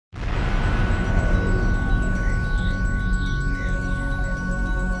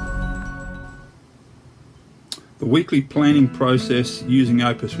the weekly planning process using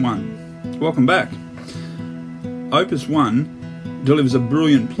Opus One. Welcome back. Opus One delivers a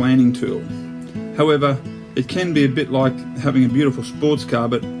brilliant planning tool. However, it can be a bit like having a beautiful sports car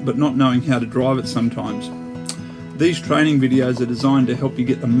but not knowing how to drive it sometimes. These training videos are designed to help you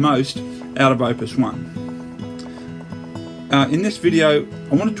get the most out of Opus One. In this video,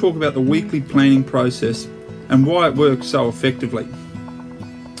 I want to talk about the weekly planning process and why it works so effectively.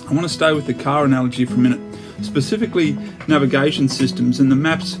 I want to stay with the car analogy for a minute, specifically navigation systems and the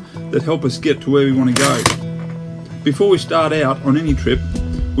maps that help us get to where we want to go. Before we start out on any trip,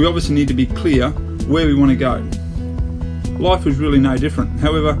 we obviously need to be clear where we want to go. Life is really no different.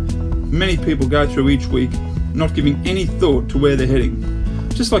 However, many people go through each week not giving any thought to where they're heading.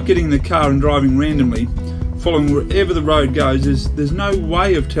 Just like getting in the car and driving randomly, following wherever the road goes, there's no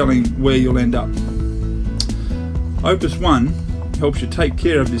way of telling where you'll end up. Opus One helps you take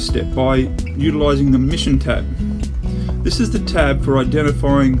care of this step by utilising the Mission tab. This is the tab for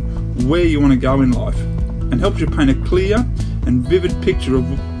identifying where you want to go in life and helps you paint a clear and vivid picture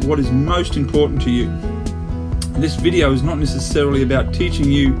of what is most important to you. This video is not necessarily about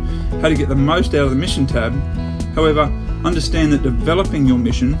teaching you how to get the most out of the Mission tab. However, understand that developing your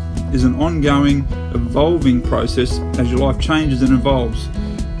mission is an ongoing, evolving process as your life changes and evolves.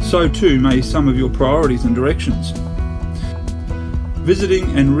 So too may some of your priorities and directions.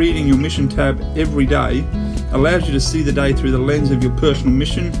 Visiting and reading your Mission tab every day allows you to see the day through the lens of your personal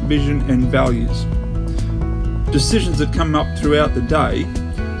mission, vision and values. Decisions that come up throughout the day,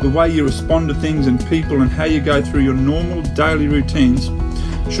 the way you respond to things and people, and how you go through your normal daily routines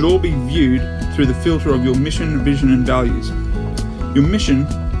should all be viewed through the filter of your mission, vision and values. Your mission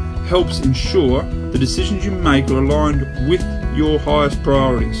helps ensure the decisions you make are aligned with your highest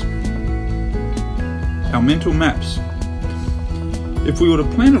priorities. Our mental maps. If we were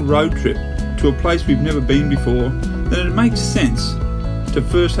to plan a road trip to a place we've never been before, then it makes sense to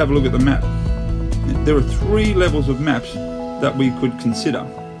first have a look at the map. There are 3 levels of maps that we could consider.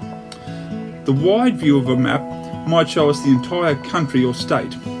 The wide view of a map might show us the entire country or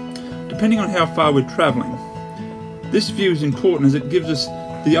state, depending on how far we're travelling. This view is important as it gives us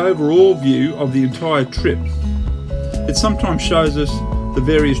the overall view of the entire trip. It sometimes shows us the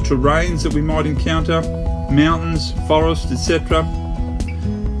various terrains that we might encounter, mountains, forests, etc.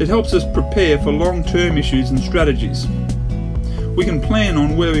 It helps us prepare for long-term issues and strategies. We can plan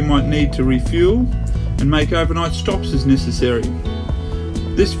on where we might need to refuel and make overnight stops as necessary.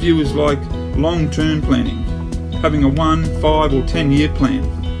 This view is like long-term planning, having a 1, 5 or 10-year plan.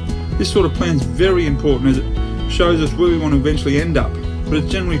 This sort of plan is very important as it shows us where we want to eventually end up, but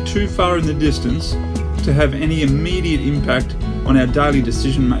it's generally too far in the distance to have any immediate impact on our daily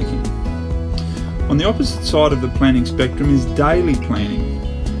decision making. On the opposite side of the planning spectrum is daily planning.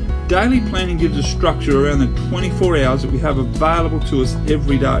 Daily planning gives us structure around the 24 hours that we have available to us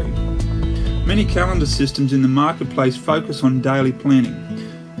every day. Many calendar systems in the marketplace focus on daily planning.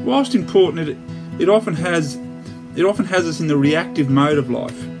 Whilst important, it often has us in the reactive mode of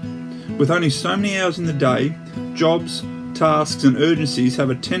life. With only so many hours in the day, jobs, tasks and urgencies have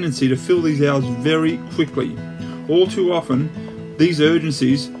a tendency to fill these hours very quickly. All too often, these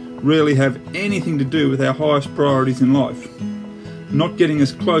urgencies rarely have anything to do with our highest priorities in life, not getting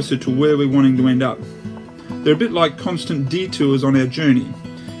us closer to where we're wanting to end up. They're a bit like constant detours on our journey,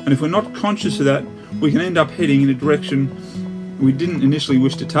 and if we're not conscious of that, we can end up heading in a direction we didn't initially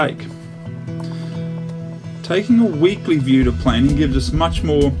wish to take. Taking a weekly view to planning gives us a much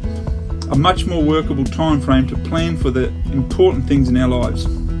more workable time frame to plan for the important things in our lives.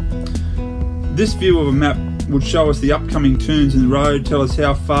 This view of a map would show us the upcoming turns in the road, tell us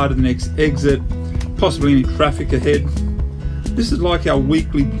how far to the next exit, possibly any traffic ahead. This is like our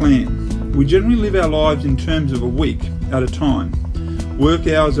weekly plan. We generally live our lives in terms of a week at a time. Work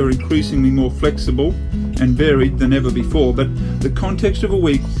hours are increasingly more flexible and varied than ever before, but the context of a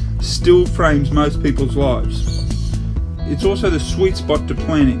week still frames most people's lives. It's also the sweet spot to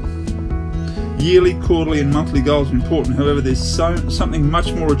planning. Yearly, quarterly and monthly goals are important. However, there's something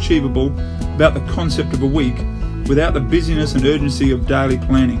much more achievable about the concept of a week without the busyness and urgency of daily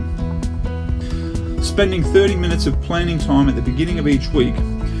planning. Spending 30 minutes of planning time at the beginning of each week,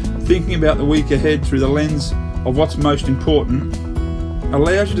 thinking about the week ahead through the lens of what's most important,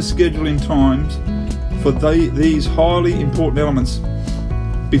 allows you to schedule in times for these highly important elements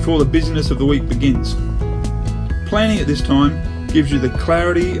before the busyness of the week begins. Planning at this time gives you the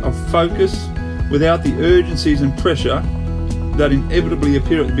clarity of focus without the urgencies and pressure that inevitably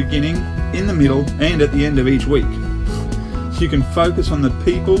appear at the beginning, in the middle and at the end of each week. You can focus on the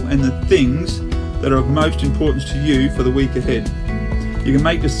people and the things that are of most importance to you for the week ahead. You can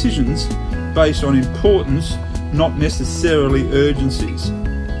make decisions based on importance not necessarily urgencies.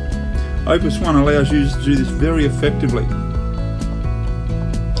 Opus One allows users to do this very effectively.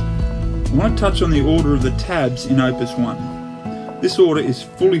 I want to touch on the order of the tabs in Opus One. This order is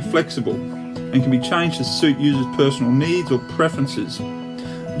fully flexible and can be changed to suit users' personal needs or preferences.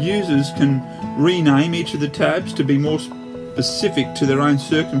 Users can rename each of the tabs to be more specific to their own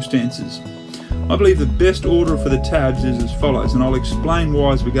circumstances. I believe the best order for the tabs is as follows, and I'll explain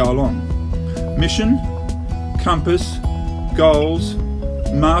why as we go along. Mission, Compass, Goals,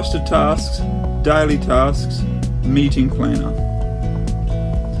 Master Tasks, Daily Tasks, Meeting Planner.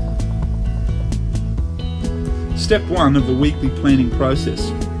 Step 1 of the weekly planning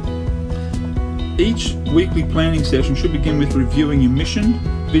process. Each weekly planning session should begin with reviewing your mission,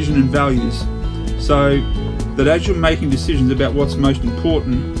 vision and values, so that as you're making decisions about what's most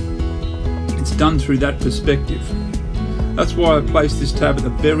important, it's done through that perspective. That's why I placed this tab at the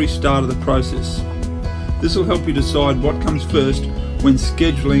very start of the process. This will help you decide what comes first when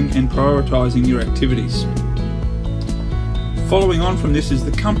scheduling and prioritising your activities. Following on from this is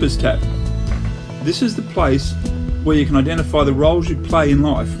the Compass tab. This is the place where you can identify the roles you play in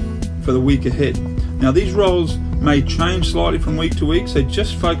life for the week ahead. Now these roles may change slightly from week to week, so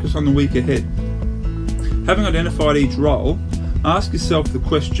just focus on the week ahead. Having identified each role, ask yourself the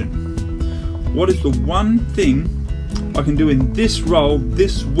question, what is the one thing I can do in this role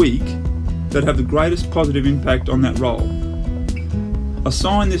this week that have the greatest positive impact on that role?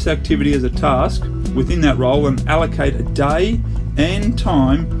 Assign this activity as a task within that role and allocate a day and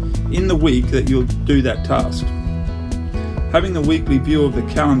time in the week that you'll do that task. Having the weekly view of the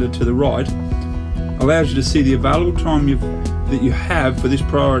calendar to the right allows you to see the available time that you have for this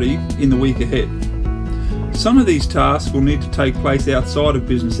priority in the week ahead. Some of these tasks will need to take place outside of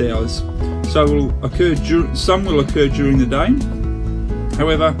business hours, so some will occur during the day.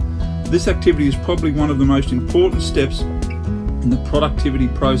 However, this activity is probably one of the most important steps in the productivity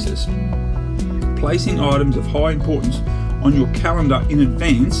process. Placing items of high importance on your calendar in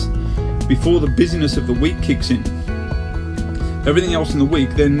advance before the busyness of the week kicks in. Everything else in the week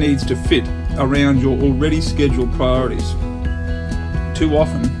then needs to fit around your already scheduled priorities. Too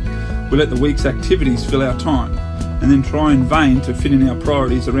often, we let the week's activities fill our time and then try in vain to fit in our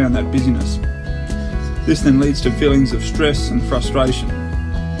priorities around that busyness. This then leads to feelings of stress and frustration.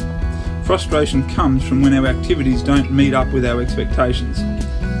 Frustration comes from when our activities don't meet up with our expectations.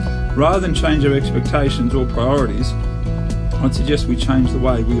 Rather than change our expectations or priorities, I'd suggest we change the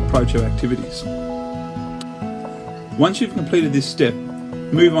way we approach our activities. Once you've completed this step,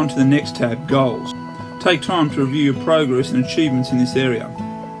 move on to the next tab, Goals. Take time to review your progress and achievements in this area.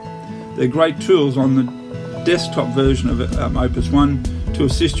 They're great tools on the desktop version of Opus One to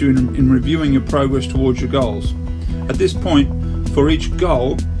assist you in reviewing your progress towards your goals. At this point, for each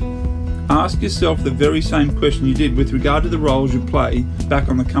goal, ask yourself the very same question you did with regard to the roles you play back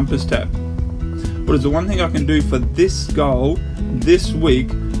on the Compass tab. What is the one thing I can do for this goal this week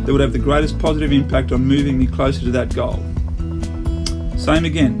that would have the greatest positive impact on moving me closer to that goal? Same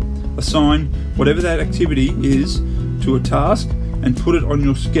again, assign whatever that activity is to a task and put it on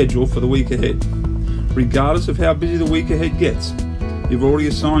your schedule for the week ahead. Regardless of how busy the week ahead gets, you've already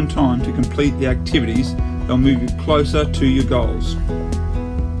assigned time to complete the activities that will move you closer to your goals.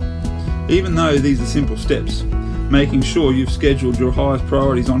 Even though these are simple steps, making sure you've scheduled your highest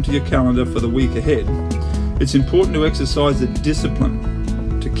priorities onto your calendar for the week ahead, it's important to exercise the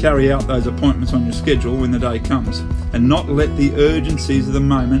discipline to carry out those appointments on your schedule when the day comes, and not let the urgencies of the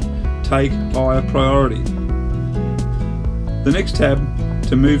moment take higher priority. The next tab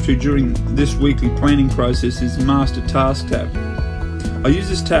to move to during this weekly planning process is the Master Task tab. I use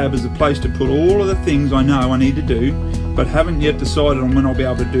this tab as a place to put all of the things I know I need to do, but haven't yet decided on when I'll be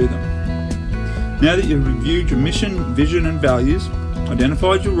able to do them. Now that you've reviewed your mission, vision and values,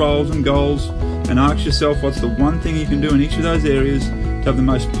 identified your roles and goals, and asked yourself what's the one thing you can do in each of those areas to have the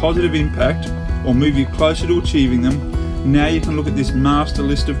most positive impact or move you closer to achieving them, now you can look at this master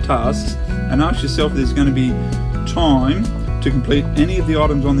list of tasks and ask yourself if there's going to be time to complete any of the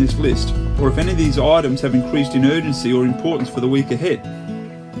items on this list, or if any of these items have increased in urgency or importance for the week ahead.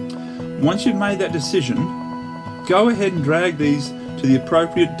 Once you've made that decision, go ahead and drag these to the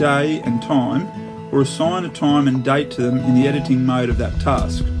appropriate day and time, or assign a time and date to them in the editing mode of that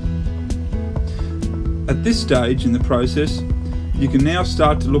task. At this stage in the process, you can now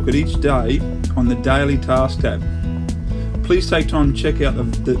start to look at each day on the Daily Task tab. Please take time to check out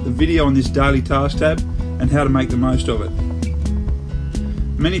the video on this Daily Task tab and how to make the most of it.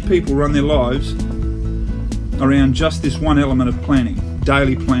 Many people run their lives around just this one element of planning,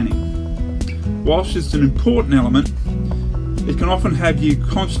 daily planning. Whilst it's an important element, it can often have you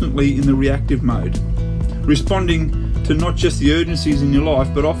constantly in the reactive mode, responding to not just the urgencies in your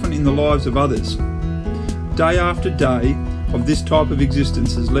life, but often in the lives of others. Day after day of this type of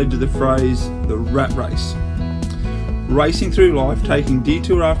existence has led to the phrase, the rat race. Racing through life, taking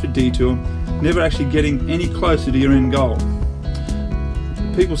detour after detour, never actually getting any closer to your end goal.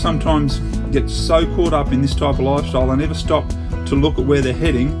 People sometimes get so caught up in this type of lifestyle they never stop to look at where they're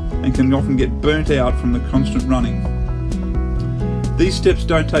heading and can often get burnt out from the constant running. These steps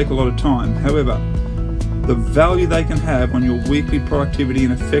don't take a lot of time, however, the value they can have on your weekly productivity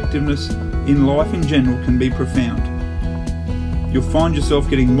and effectiveness in life in general can be profound. You'll find yourself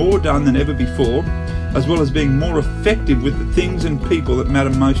getting more done than ever before, as well as being more effective with the things and people that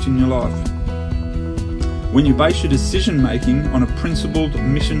matter most in your life. When you base your decision making on a principled,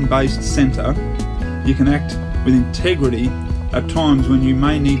 mission-based centre, you can act with integrity at times when you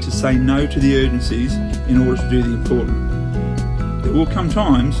may need to say no to the urgencies in order to do the important. There will come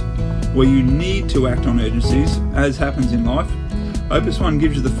times where you need to act on urgencies, as happens in life. Opus One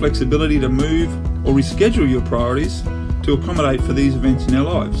gives you the flexibility to move or reschedule your priorities to accommodate for these events in our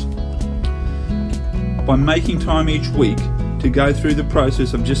lives. By making time each week to go through the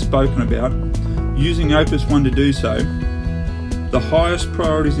process I've just spoken about, using Opus One to do so, the highest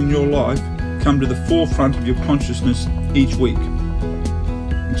priorities in your life come to the forefront of your consciousness each week.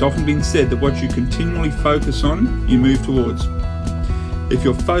 It's often been said that what you continually focus on, you move towards. If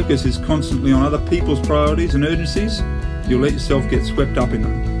your focus is constantly on other people's priorities and urgencies, you'll let yourself get swept up in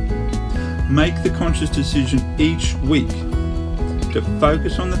them. Make the conscious decision each week to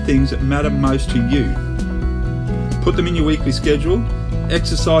focus on the things that matter most to you. Put them in your weekly schedule,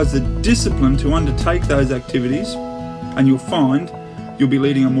 exercise the discipline to undertake those activities, and you'll find you'll be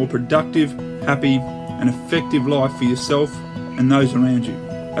leading a more productive, happy, and effective life for yourself and those around you.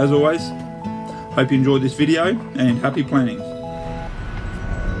 As always, hope you enjoyed this video, and happy planning.